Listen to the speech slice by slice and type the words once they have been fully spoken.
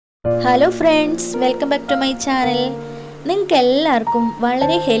Hello friends, welcome back to my channel. നിങ്ങൾക്ക് എല്ലാവർക്കും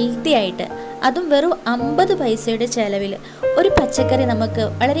വളരെ ഹെൽത്തി ആയിട്ട് അതും വെറും 50 പൈസയുടെ ചെലവിൽ ഒരു പച്ചക്കറി നമുക്ക്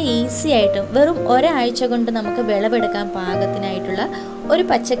വളരെ ഈസി ആയിട്ട് വെറും ഒരാഴ്ച കൊണ്ട് നമുക്ക് വിളവെടുക്കാൻ പാകത്തിനായിട്ടുള്ള ഒരു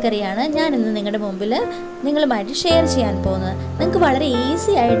പച്ചക്കറിയാണ് ഞാൻ ഇന്ന് നിങ്ങളുടെ മുമ്പിൽ നിങ്ങളുമായിട്ട് ഷെയർ ചെയ്യാൻ പോകുന്നത്. നിങ്ങൾക്ക് വളരെ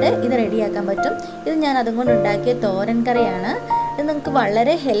ഈസി ആയിട്ട് ഇത് റെഡിയാക്കാൻ പറ്റും. ഇത് ഞാൻ അതുകൊണ്ട് ഉണ്ടാക്കിയ തോരൻ കറിയാണ്. ഇത് നിങ്ങൾക്ക്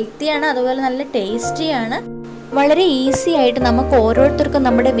വളരെ ഹെൽത്തിയാണ്, അതുപോലെ നല്ല ടേസ്റ്റിയാണ്. വളരെ ഈസി ആയിട്ട് നമുക്ക് ഓരോരുത്തർക്കും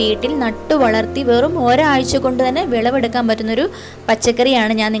നമ്മുടെ വീട്ടിൽ നട്ടു വളർത്തി വെറും ഒരാഴ്ച കൊണ്ട് തന്നെ വിളവെടുക്കാൻ പറ്റുന്നൊരു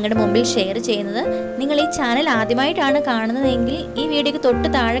പച്ചക്കറിയാണ് ഞാൻ നിങ്ങളുടെ മുമ്പിൽ ഷെയർ ചെയ്യുന്നത്. നിങ്ങൾ ഈ ചാനൽ ആദ്യമായിട്ടാണ് കാണുന്നതെങ്കിൽ ഈ വീഡിയോയ്ക്ക് തൊട്ട്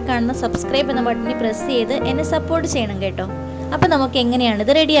താഴെ കാണുന്ന സബ്സ്ക്രൈബ് എന്ന ബട്ടണിൽ പ്രസ് ചെയ്ത് എന്നെ സപ്പോർട്ട് ചെയ്യണം കേട്ടോ. അപ്പോൾ നമുക്ക് എങ്ങനെയാണ്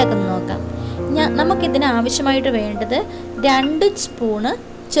ഇത് റെഡിയാക്കുന്നത് നോക്കാം. നമുക്കിതിന് ആവശ്യമായിട്ട് വേണ്ടത് 2 സ്പൂണ്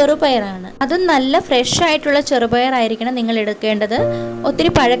ചെറുപയറാണ്. അതും നല്ല ഫ്രഷ് ആയിട്ടുള്ള ചെറുപയറായിരിക്കണം നിങ്ങൾ എടുക്കേണ്ടത്.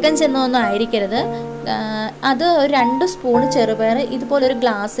 ഒത്തിരി പഴക്കം ചെന്നൊന്നും ആയിരിക്കരുത്. അത് 2 സ്പൂൺ ചെറുപയർ ഇതുപോലെ ഒരു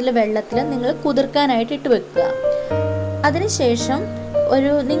ഗ്ലാസ്സിൽ വെള്ളത്തിൽ നിങ്ങൾ കുതിർക്കാനായിട്ട് ഇട്ട് വെക്കുക. അതിനുശേഷം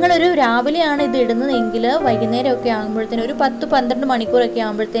നിങ്ങളൊരു രാവിലെയാണ് ഇത് ഇടുന്നതെങ്കിൽ വൈകുന്നേരമൊക്കെ ആകുമ്പോഴത്തേനും ഒരു 10-12 മണിക്കൂറൊക്കെ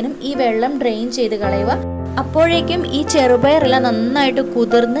ആകുമ്പോഴത്തേനും ഈ വെള്ളം ഡ്രെയിൻ ചെയ്ത് കളയുക. അപ്പോഴേക്കും ഈ ചെറുപയറെല്ലാം നന്നായിട്ട്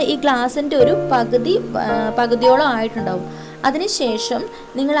കുതിർന്ന് ഈ ഗ്ലാസിൻ്റെ ഒരു പകുതിയോളം ആയിട്ടുണ്ടാവും. അതിനുശേഷം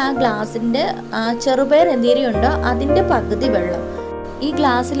നിങ്ങൾ ആ ഗ്ലാസിൻ്റെ ചെറുപയർ എന്തെങ്കിലും ഉണ്ടോ അതിൻ്റെ പകുതി വെള്ളം ഈ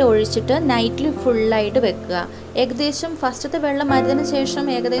ഗ്ലാസ്സിൽ ഒഴിച്ചിട്ട് നൈറ്റിൽ ഫുള്ളായിട്ട് വെക്കുക. ഏകദേശം ഫസ്റ്റത്തെ വെള്ളം മാറ്റിയതിന് ശേഷം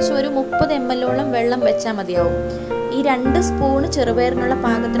ഏകദേശം ഒരു 30 ml വെള്ളം വെച്ചാൽ മതിയാവും. ഈ 2 സ്പൂൺ ചെറുപയറിനുള്ള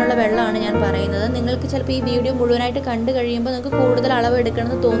പാകത്തിനുള്ള വെള്ളമാണ് ഞാൻ പറയുന്നത്. നിങ്ങൾക്ക് ചിലപ്പോൾ ഈ വീഡിയോ മുഴുവനായിട്ട് കണ്ടു കഴിയുമ്പോൾ നിങ്ങൾക്ക് കൂടുതൽ അളവ്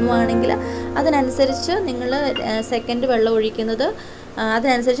എടുക്കണമെന്ന് തോന്നുവാണെങ്കിൽ അതിനനുസരിച്ച് നിങ്ങൾ സെക്കൻഡ് വെള്ളം ഒഴിക്കുന്നത്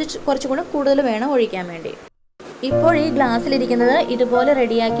അതിനനുസരിച്ച് കുറച്ചും കൂടെ കൂടുതൽ വേണം ഒഴിക്കാൻ വേണ്ടി. ഇപ്പോൾ ഈ ഗ്ലാസ്സിലിരിക്കുന്നത് ഇതുപോലെ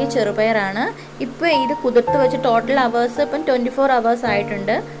റെഡിയാക്കിയ ചെറുപയറാണ്. ഇപ്പോൾ ഇത് കുതിർത്ത് വെച്ച് ടോട്ടൽ അവേഴ്സ് ഇപ്പം 24 hours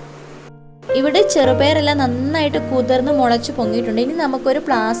ആയിട്ടുണ്ട്. ഇവിടെ ചെറുപയറെല്ലാം നന്നായിട്ട് കുതിർന്ന് മുളച്ച് പൊങ്ങിയിട്ടുണ്ട്. ഇനി നമുക്കൊരു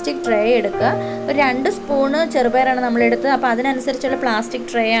പ്ലാസ്റ്റിക് ട്രേ എടുക്കുക. ഒരു 2 സ്പൂണ് ചെറുപയറാണ് നമ്മളെടുത്തത്. അപ്പോൾ അതിനനുസരിച്ചുള്ള പ്ലാസ്റ്റിക്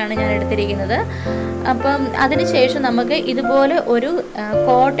ട്രേ ആണ് ഞാൻ എടുത്തിരിക്കുന്നത്. അപ്പം അതിനുശേഷം നമുക്ക് ഇതുപോലെ ഒരു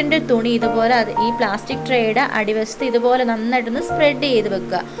കോട്ടൻ്റെ തുണി ഇതുപോലെ ഈ പ്ലാസ്റ്റിക് ട്രേയുടെ അടിവശത്ത് ഇതുപോലെ നന്നായിട്ടൊന്ന് സ്പ്രെഡ് ചെയ്ത്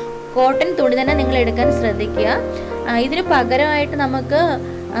വെക്കുക. കോട്ടൺ തുണി തന്നെ നിങ്ങൾ എടുക്കാൻ ശ്രദ്ധിക്കുക. ഇതിന് പകരമായിട്ട് നമുക്ക്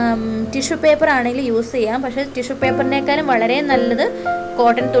ടിഷ്യൂ പേപ്പർ ആണെങ്കിൽ യൂസ് ചെയ്യാം. പക്ഷേ ടിഷ്യൂ പേപ്പറിനേക്കാളും വളരെ നല്ലത്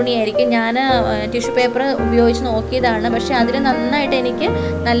കോട്ടൺ തുണിയായിരിക്കും. ഞാൻ ടിഷ്യൂ പേപ്പർ ഉപയോഗിച്ച് നോക്കിയതാണ്. പക്ഷേ അതിൽ നന്നായിട്ട് എനിക്ക്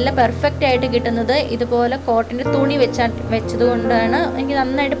നല്ല പെർഫെക്റ്റ് ആയിട്ട് കിട്ടുന്നത് ഇതുപോലെ കോട്ടൻ്റെ തുണി വെച്ചത് കൊണ്ടാണ് എനിക്ക്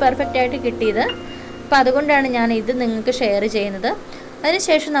നന്നായിട്ട് പെർഫെക്റ്റ് ആയിട്ട് കിട്ടിയത്. അപ്പോൾ അതുകൊണ്ടാണ് ഞാൻ ഇത് നിങ്ങൾക്ക് ഷെയർ ചെയ്യുന്നത്.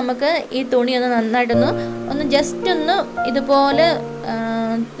 അതിനുശേഷം നമുക്ക് ഈ തുണി ഒന്ന് ജസ്റ്റ് ഒന്ന് ഇതുപോലെ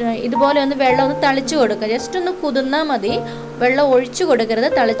ഒന്ന് വെള്ളം ഒന്ന് തളിച്ചു കൊടുക്കുക. ജസ്റ്റ് ഒന്ന് കുതിർന്നാൽ മതി, വെള്ളം ഒഴിച്ചു കൊടുക്കരുത്,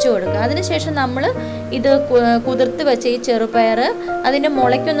 തളിച്ചു കൊടുക്കുക. അതിനുശേഷം നമ്മൾ ഇത് കുതിർത്ത് വെച്ച ഈ ചെറുപയർ അതിൻ്റെ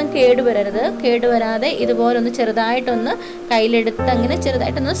മുളയ്ക്കൊന്നും കേടുവരാതെ ഇതുപോലെ ഒന്ന് ചെറുതായിട്ടൊന്ന് കയ്യിലെടുത്ത് അങ്ങനെ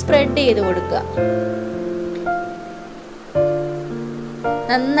ചെറുതായിട്ടൊന്ന് സ്പ്രെഡ് ചെയ്ത് കൊടുക്കുക.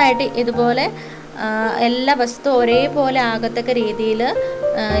 നന്നായിട്ട് ഇതുപോലെ എല്ലാ വസ്തുവും ഒരേപോലെ ആകത്തക്ക രീതിയിൽ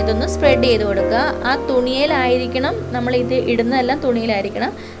ഇതൊന്ന് സ്പ്രെഡ് ചെയ്ത് കൊടുക്കുക. ആ തുണിയിലായിരിക്കണം നമ്മൾ ഇത് ഇടുന്നതെല്ലാം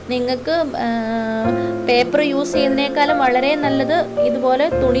തുണിയിലായിരിക്കണം. നിങ്ങൾക്ക് പേപ്പർ യൂസ് ചെയ്യുന്നതിനേക്കാളും വളരെ നല്ലത് ഇതുപോലെ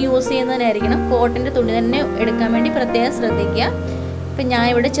തുണി യൂസ് ചെയ്യുന്നതിനായിരിക്കണം. കോട്ടൻ്റെ തുണി തന്നെ എടുക്കാൻ വേണ്ടി പ്രത്യേകം ശ്രദ്ധിക്കുക. ഇപ്പം ഞാൻ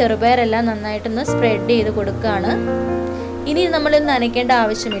ഇവിടെ ചെറുപയറെല്ലാം നന്നായിട്ടൊന്ന് സ്പ്രെഡ് ചെയ്ത് കൊടുക്കുകയാണ്. ഇനി നമ്മൾ നനയ്ക്കേണ്ട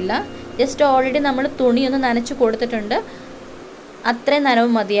ആവശ്യമില്ല. ജസ്റ്റ് ഓൾറെഡി നമ്മൾ തുണി ഒന്ന് നനച്ച് കൊടുത്തിട്ടുണ്ട്. അത്രയും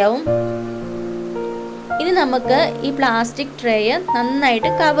നനവ് മതിയാവും. ഇനി നമുക്ക് ഈ പ്ലാസ്റ്റിക് ട്രേയെ നന്നായിട്ട്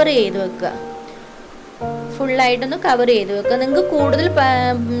കവർ ചെയ്ത് വെക്കുക. ഫുള്ളായിട്ടൊന്ന് കവർ ചെയ്ത് വെക്കുക. നിങ്ങൾക്ക് കൂടുതൽ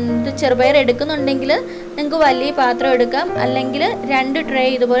ചെറുപയർ എടുക്കുന്നുണ്ടെങ്കിൽ നിങ്ങൾക്ക് വലിയ പാത്രം എടുക്കാം. അല്ലെങ്കിൽ 2 ട്രേ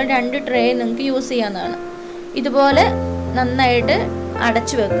ഇതുപോലെ 2 ട്രേ നിങ്ങൾക്ക് യൂസ് ചെയ്യാവുന്നതാണ്. ഇതുപോലെ നന്നായിട്ട്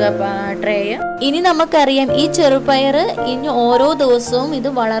അടച്ചു വെക്കുക ട്രേയെ. ഇനി നമുക്കറിയാം ഈ ചെറുപയർ ഇനി ഓരോ ദിവസവും ഇത്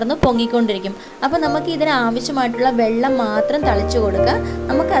വളർന്ന് പൊങ്ങിക്കൊണ്ടിരിക്കും. അപ്പോൾ നമുക്ക് ഇതിന് ആവശ്യമായിട്ടുള്ള വെള്ളം മാത്രം തളിച്ചു കൊടുക്കുക.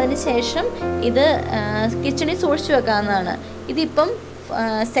 നമുക്കതിന് ശേഷം ഇത് കിച്ചണിൽ സൂക്ഷിച്ചു വെക്കാവുന്നതാണ്. ഇതിപ്പം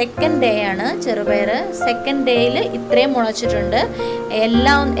സെക്കൻഡ് ഡേ ആണ് ചെറുപയർ. സെക്കൻഡ് ഡേയിൽ ഇത്രയും മുളച്ചിട്ടുണ്ട്.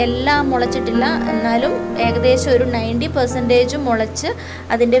 എല്ലാം മുളച്ചിട്ടില്ല, എന്നാലും ഏകദേശം ഒരു 90% മുളച്ച്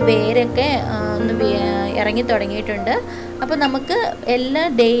അതിൻ്റെ വേരൊക്കെ ഒന്ന് ഇറങ്ങി തുടങ്ങിയിട്ടുണ്ട്. അപ്പോൾ നമുക്ക് എല്ലാ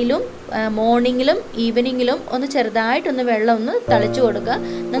ഡേയിലും മോർണിംഗിലും ഈവനിങ്ങിലും ഒന്ന് ചെറുതായിട്ടൊന്ന് വെള്ളം ഒന്ന് തളിച്ചു കൊടുക്കുക.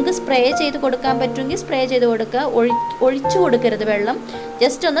 നിങ്ങൾക്ക് സ്പ്രേ ചെയ്ത് കൊടുക്കാൻ പറ്റുമെങ്കിൽ സ്പ്രേ ചെയ്ത് കൊടുക്കുക. ഒഴിച്ചു കൊടുക്കരുത് വെള്ളം,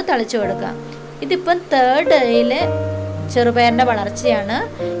 ജസ്റ്റ് ഒന്ന് തളിച്ചു കൊടുക്കുക. ഇതിപ്പം 3rd ഡേയിലെ ചെറുപയറിൻ്റെ വളർച്ചയാണ്.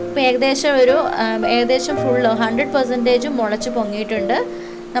 ഇപ്പോൾ ഏകദേശം ഫുള്ള് 100% മുളച്ച് പൊങ്ങിയിട്ടുണ്ട്.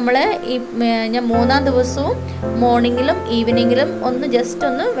 നമ്മൾ ഞാൻ 3-ാം ദിവസവും മോർണിംഗിലും ഈവനിങ്ങിലും ജസ്റ്റ്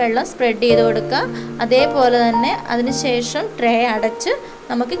ഒന്ന് വെള്ളം സ്പ്രെഡ് ചെയ്ത് കൊടുക്കുക. അതേപോലെ തന്നെ അതിനുശേഷം ട്രേ അടച്ച്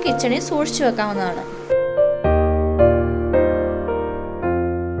നമുക്ക് കിച്ചണിൽ സൂക്ഷിച്ചു വെക്കാവുന്നതാണ്.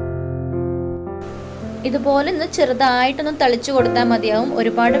 ഇതുപോലെ ഒന്ന് ചെറുതായിട്ടൊന്ന് തളിച്ചു കൊടുത്താൽ മതിയാവും.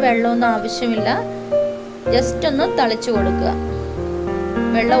 ഒരുപാട് വെള്ളമൊന്നും ആവശ്യമില്ല. ജസ്റ്റ് ഒന്ന് തളിച്ചു കൊടുക്കുക.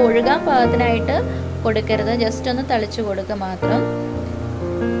 വെള്ളം ഒഴുകാൻ പാകത്തിനായിട്ട് കൊടുക്കരുത്, ജസ്റ്റ് ഒന്ന് തളിച്ചു കൊടുക്കുക മാത്രം.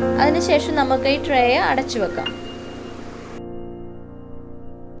 അതിനുശേഷം നമുക്ക് ഈ ട്രേ അടച്ചു വെക്കാം.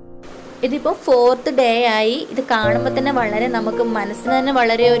 ഇതിപ്പോൾ 4th ഡേ ആയി. ഇത് കാണുമ്പോൾ തന്നെ വളരെ നമുക്ക് മനസ്സിന് തന്നെ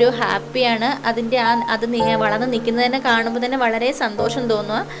വളരെ ഒരു ഹാപ്പിയാണ്. അതിൻ്റെ അത് വളർന്ന് നിൽക്കുന്നത് തന്നെ കാണുമ്പോൾ തന്നെ വളരെ സന്തോഷം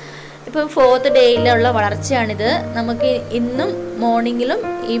തോന്നുക. ഇപ്പം 4th ഡേയിലുള്ള വളർച്ചയാണിത്. നമുക്ക് ഇന്നും മോർണിംഗിലും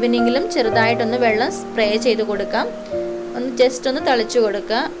ഈവനിങ്ങിലും ചെറുതായിട്ടൊന്ന് വെള്ളം സ്പ്രേ ചെയ്ത് കൊടുക്കാം. ഒന്ന് ജസ്റ്റ് ഒന്ന് തളിച്ചു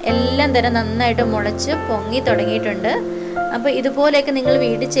കൊടുക്കുക. എല്ലാം തന്നെ നന്നായിട്ട് മുളച്ച് പൊങ്ങി തുടങ്ങിയിട്ടുണ്ട്. അപ്പോൾ ഇതുപോലെയൊക്കെ നിങ്ങൾ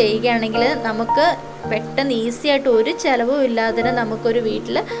വീട്ടിൽ ചെയ്യുകയാണെങ്കിൽ നമുക്ക് പെട്ടെന്ന് ഈസി ആയിട്ട് ഒരു ചിലവും ഇല്ലാതെ തന്നെ നമുക്കൊരു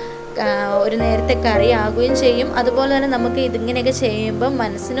വീട്ടിൽ ഒരു നേരത്തെ കറി ആകുകയും ചെയ്യും. അതുപോലെ തന്നെ നമുക്ക് ഇതിങ്ങനെയൊക്കെ ചെയ്യുമ്പോൾ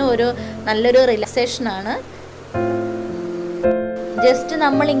മനസ്സിന് ഒരു നല്ലൊരു റിലാക്സേഷനാണ്. ജസ്റ്റ്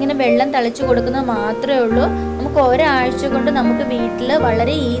നമ്മളിങ്ങനെ വെള്ളം തളിച്ചു കൊടുക്കുന്നത് മാത്രമേ ഉള്ളൂ. നമുക്ക് ഒരാഴ്ച കൊണ്ട് നമുക്ക് വീട്ടിൽ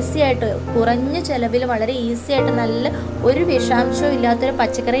വളരെ ഈസി ആയിട്ട് കുറഞ്ഞ ചിലവിൽ വളരെ ഈസി ആയിട്ട് നല്ല ഒരു വിഷാംശവും ഇല്ലാത്തൊരു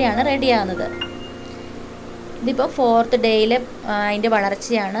പച്ചക്കറിയാണ് റെഡിയാകുന്നത്. ഇതിപ്പോൾ 4th ഡേയിൽ അതിൻ്റെ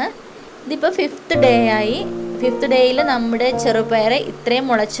വളർച്ചയാണ്. ഇതിപ്പോൾ 5th ഡേ ആയി. 5th ഡേയിൽ നമ്മുടെ ചെറുപയർ ഇത്രയും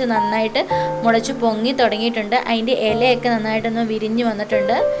നന്നായിട്ട് മുളച്ച് പൊങ്ങി തുടങ്ങിയിട്ടുണ്ട്. അതിൻ്റെ ഇലയൊക്കെ നന്നായിട്ടൊന്ന് വിരിഞ്ഞ്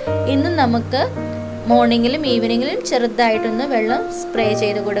വന്നിട്ടുണ്ട്. ഇന്നും നമുക്ക് മോർണിംഗിലും ഈവനിങ്ങിലും ചെറുതായിട്ടൊന്ന് വെള്ളം സ്പ്രേ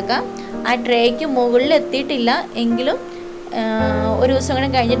ചെയ്ത് കൊടുക്കാം. ആ ട്രേക്ക് മുകളിൽ എത്തിയിട്ടില്ല എങ്കിലും ഒരു ദിവസം കൂടെ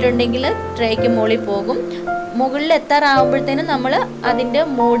കഴിഞ്ഞിട്ടുണ്ടെങ്കിൽ ട്രേക്ക് മുകളിൽ പോകും. മുകളിൽ എത്താറാവുമ്പോഴത്തേനും നമ്മൾ അതിൻ്റെ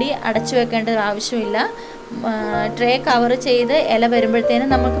മൂടി അടച്ചു വെക്കേണ്ട ആവശ്യമില്ല. ട്രേ കവർ ചെയ്ത് ഇല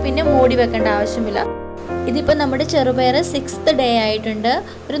വരുമ്പോഴത്തേനും നമുക്ക് പിന്നെ മൂടി വെക്കേണ്ട ആവശ്യമില്ല. ഇതിപ്പോൾ നമ്മുടെ ചെറുപയർ 6th ഡേ ആയിട്ടുണ്ട്.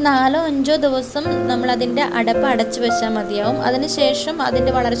 ഒരു 4-5 ദിവസം നമ്മൾ അതിൻ്റെ അടപ്പ് അടച്ചു വെച്ചാൽ മതിയാവും. അതിനുശേഷം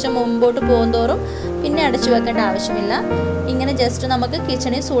അതിൻ്റെ വളർച്ച മുമ്പോട്ട് പോകുന്തോറും പിന്നെ അടച്ചു വെക്കേണ്ട ആവശ്യമില്ല. ഇങ്ങനെ ജസ്റ്റ് നമുക്ക്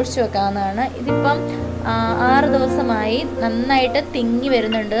കിച്ചണിൽ സൂക്ഷിച്ചു വെക്കാവുന്നതാണ്. ഇതിപ്പം 6 ദിവസമായി നന്നായിട്ട് തിങ്ങി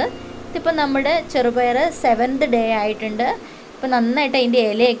വരുന്നുണ്ട്. ഇതിപ്പോൾ നമ്മുടെ ചെറുപയർ 7th ഡേ ആയിട്ടുണ്ട്. ഇപ്പോൾ നന്നായിട്ട് അതിൻ്റെ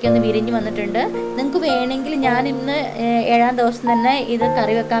ഇലയൊക്കെ ഒന്ന് വിരിഞ്ഞ് വന്നിട്ടുണ്ട്. നിങ്ങൾക്ക് വേണമെങ്കിൽ ഞാൻ ഇന്ന് 7ാം ദിവസം തന്നെ ഇത്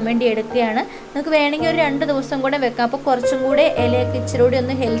കറി വെക്കാൻ വേണ്ടി എടുക്കുകയാണ്. നിങ്ങൾക്ക് വേണമെങ്കിൽ ഒരു 2 ദിവസം കൂടെ വെക്കാം. അപ്പോൾ കുറച്ചും കൂടെ ഇലയൊക്കെ ഇച്ചിരി കൂടി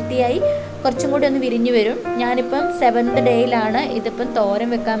ഒന്ന് ഹെൽത്തിയായി കുറച്ചും കൂടി ഒന്ന് വിരിഞ്ഞ് വരും. ഞാനിപ്പം 7th ഡേയിലാണ് ഇതിപ്പം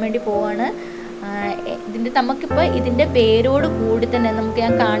തോരൻ വെക്കാൻ വേണ്ടി പോവാണ്. നമുക്കിപ്പോൾ ഇതിൻ്റെ വേരോട് കൂടി തന്നെ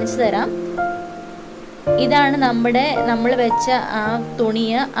ഞാൻ കാണിച്ചു തരാം. ഇതാണ് നമ്മൾ വെച്ച ആ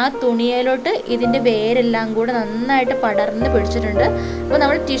തുണിയിലോട്ട് ഇതിൻ്റെ വേരെല്ലാം കൂടെ നന്നായിട്ട് പടർന്ന് പിടിച്ചിട്ടുണ്ട്. അപ്പോൾ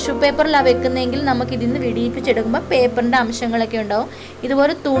നമ്മൾ ടിഷ്യൂ പേപ്പറിലാണ് വെക്കുന്നതെങ്കിൽ നമുക്ക് ഇതിൽ നിന്ന് വിടിയിപ്പിച്ചെടുക്കുമ്പോൾ പേപ്പറിൻ്റെ അംശങ്ങളൊക്കെ ഉണ്ടാവും.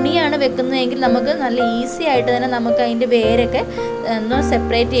 ഇതുപോലെ തുണിയാണ് വെക്കുന്നതെങ്കിൽ നമുക്ക് നല്ല ഈസി ആയിട്ട് തന്നെ നമുക്ക് അതിൻ്റെ വേരൊക്കെ ഒന്ന്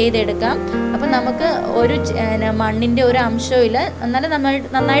സെപ്പറേറ്റ് ചെയ്തെടുക്കാം. അപ്പോൾ നമുക്ക് ഒരു മണ്ണിൻ്റെ ഒരു അംശവും ഇല്ല. എന്നാലും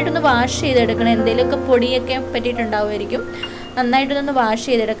നന്നായിട്ടൊന്ന് വാഷ് ചെയ്തെടുക്കണം. എന്തെങ്കിലുമൊക്കെ പൊടിയൊക്കെ പറ്റിയിട്ടുണ്ടാവുമായിരിക്കും. നന്നായിട്ടൊന്ന് വാഷ്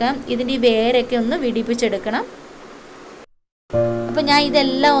ചെയ്തെടുക്കാം. ഇതിൻ്റെ ഈ വേരൊക്കെ ഒന്ന് വിടിപ്പിച്ചെടുക്കണം. അപ്പോൾ ഞാൻ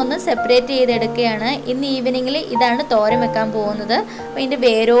ഇതെല്ലാം ഒന്ന് സെപ്പറേറ്റ് ചെയ്തെടുക്കുകയാണ്. ഇന്ന് ഈവനിങ്ങിൽ ഇതാണ് തോരൻ വെക്കാൻ പോകുന്നത്. അപ്പോൾ ഇതിൻ്റെ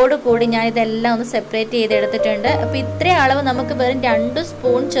വേരോട് കൂടി ഞാൻ ഇതെല്ലാം ഒന്ന് സെപ്പറേറ്റ് ചെയ്തെടുത്തിട്ടുണ്ട്. അപ്പോൾ ഇത്രയും അളവ് നമുക്ക് വെറും 2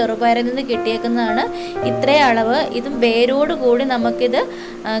 സ്പൂൺ ചെറുപയറിൽ നിന്ന് കിട്ടിയേക്കുന്നതാണ്. ഇത്രയും അളവ് ഇതും വേരോട് കൂടി നമുക്കിത്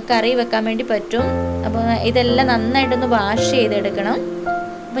കറി വെക്കാൻ വേണ്ടി പറ്റും. അപ്പോൾ ഇതെല്ലാം നന്നായിട്ടൊന്ന് വാഷ് ചെയ്തെടുക്കണം.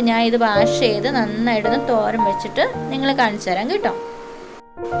 അപ്പോൾ ഞാൻ ഇത് വാഷ് ചെയ്ത് നന്നായിട്ടൊന്ന് തോരൻ വെച്ചിട്ട് നിങ്ങളെ കാണിച്ചു തരാം കേട്ടോ.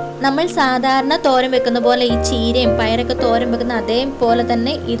 നമ്മൾ സാധാരണ തോരൻ വെക്കുന്ന പോലെ ഈ ചീരയും പയറൊക്കെ തോരൻ വെക്കുന്ന അതേപോലെ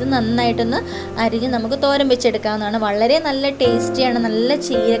തന്നെ ഇത് നന്നായിട്ടൊന്ന് അരിഞ്ഞ് നമുക്ക് തോരൻ വെച്ചെടുക്കാവുന്നതാണ്. വളരെ നല്ല ടേസ്റ്റിയാണ്. നല്ല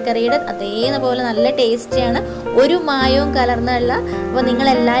ചീരക്കറിയുടെ അതേപോലെ നല്ല ടേസ്റ്റിയാണ്. ഒരു മായവും കലർന്നല്ല. അപ്പോൾ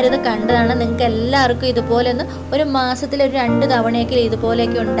നിങ്ങളെല്ലാവരും ഇത് കണ്ടതാണ്. നിങ്ങൾക്ക് എല്ലാവർക്കും ഇതുപോലെ ഒന്ന് ഒരു മാസത്തിൽ ഒരു 2 തവണയൊക്കെ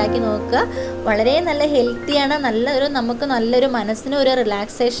ഇതുപോലെയൊക്കെ ഉണ്ടാക്കി നോക്കുക. വളരെ നല്ല ഹെൽത്തിയാണ്. നമുക്ക് നല്ലൊരു മനസ്സിന് ഒരു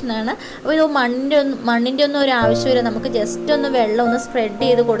റിലാക്സേഷനാണ്. അപ്പോൾ ഇത് മണ്ണിൻ്റെ ഒന്നും ഒരു ആവശ്യമില്ല. നമുക്ക് ജസ്റ്റ് ഒന്ന് വെള്ളം ഒന്ന് സ്പ്രെഡ്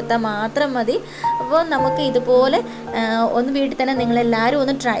ചെയ്ത് കൊടുത്താൽ മാത്രം മതി. അപ്പോൾ നമുക്ക് ഇതുപോലെ ഒന്ന് വീട്ടിൽ തന്നെ നിങ്ങളെല്ലാവരും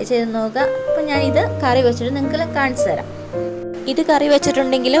ഒന്ന് ട്രൈ ചെയ്ത് നോക്കുക. അപ്പോൾ ഞാൻ ഇത് കറി വെച്ചിട്ട് നിങ്ങൾക്ക് കാണിച്ചു തരാം. ഇത് കറി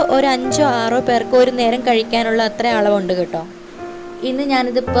വെച്ചിട്ടുണ്ടെങ്കിൽ ഒരു 5-6 പേർക്ക് ഒരു നേരം കഴിക്കാനുള്ള അത്ര അളവുണ്ട് കേട്ടോ. ഇന്ന്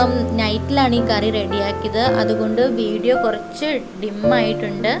ഞാനിതിപ്പം നൈറ്റിലാണ് ഈ കറി റെഡിയാക്കിയത്. അതുകൊണ്ട് വീഡിയോ കുറച്ച്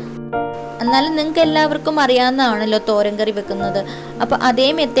ഡിമ്മായിട്ടുണ്ട്. എന്നാലും നിങ്ങൾക്ക് എല്ലാവർക്കും അറിയാവുന്നതാണല്ലോ തോരൻ കറി വെക്കുന്നത്. അപ്പോൾ അതേ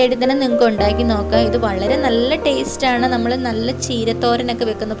മെത്തേഡിൽ തന്നെ നിങ്ങൾക്ക് ഉണ്ടാക്കി നോക്കാം. ഇത് വളരെ നല്ല ടേസ്റ്റാണ്. നമ്മൾ നല്ല ചീരത്തോരനൊക്കെ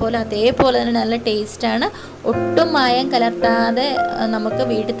വെക്കുന്ന പോലെ അതേപോലെ തന്നെ നല്ല ടേസ്റ്റാണ്. ഒട്ടും മായം കലർത്താതെ നമുക്ക്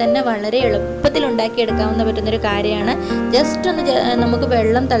വീട്ടിൽ തന്നെ വളരെ എളുപ്പത്തിൽ ഉണ്ടാക്കിയെടുക്കാവുന്ന പറ്റുന്നൊരു കാര്യമാണ്. ജസ്റ്റ് ഒന്ന് നമുക്ക്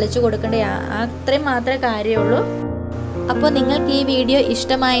വെള്ളം തളിച്ചു കൊടുക്കേണ്ട അത്രയും മാത്രമേ കാര്യമുള്ളൂ. അപ്പോൾ നിങ്ങൾക്ക് ഈ വീഡിയോ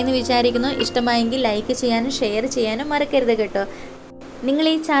ഇഷ്ടമായെന്ന് വിചാരിക്കുന്നു. ഇഷ്ടമായെങ്കിൽ ലൈക്ക് ചെയ്യാനും ഷെയർ ചെയ്യാനും മറക്കരുത് കേട്ടോ. നിങ്ങൾ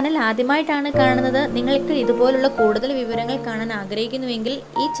ഈ ചാനൽ ആദ്യമായിട്ടാണ് കാണുന്നത്, നിങ്ങൾക്ക് ഇതുപോലുള്ള കൂടുതൽ വിവരങ്ങൾ കാണാൻ ആഗ്രഹിക്കുന്നുവെങ്കിൽ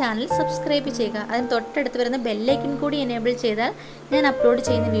ഈ ചാനൽ സബ്സ്ക്രൈബ് ചെയ്യുക. അതിന് തൊട്ടടുത്ത് വരുന്ന ബെല്ലൈക്കൺ കൂടി എനേബിൾ ചെയ്താൽ ഞാൻ അപ്ലോഡ്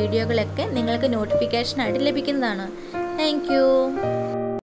ചെയ്യുന്ന വീഡിയോകളൊക്കെ നിങ്ങൾക്ക് നോട്ടിഫിക്കേഷനായിട്ട് ലഭിക്കുന്നതാണ്. Thank you.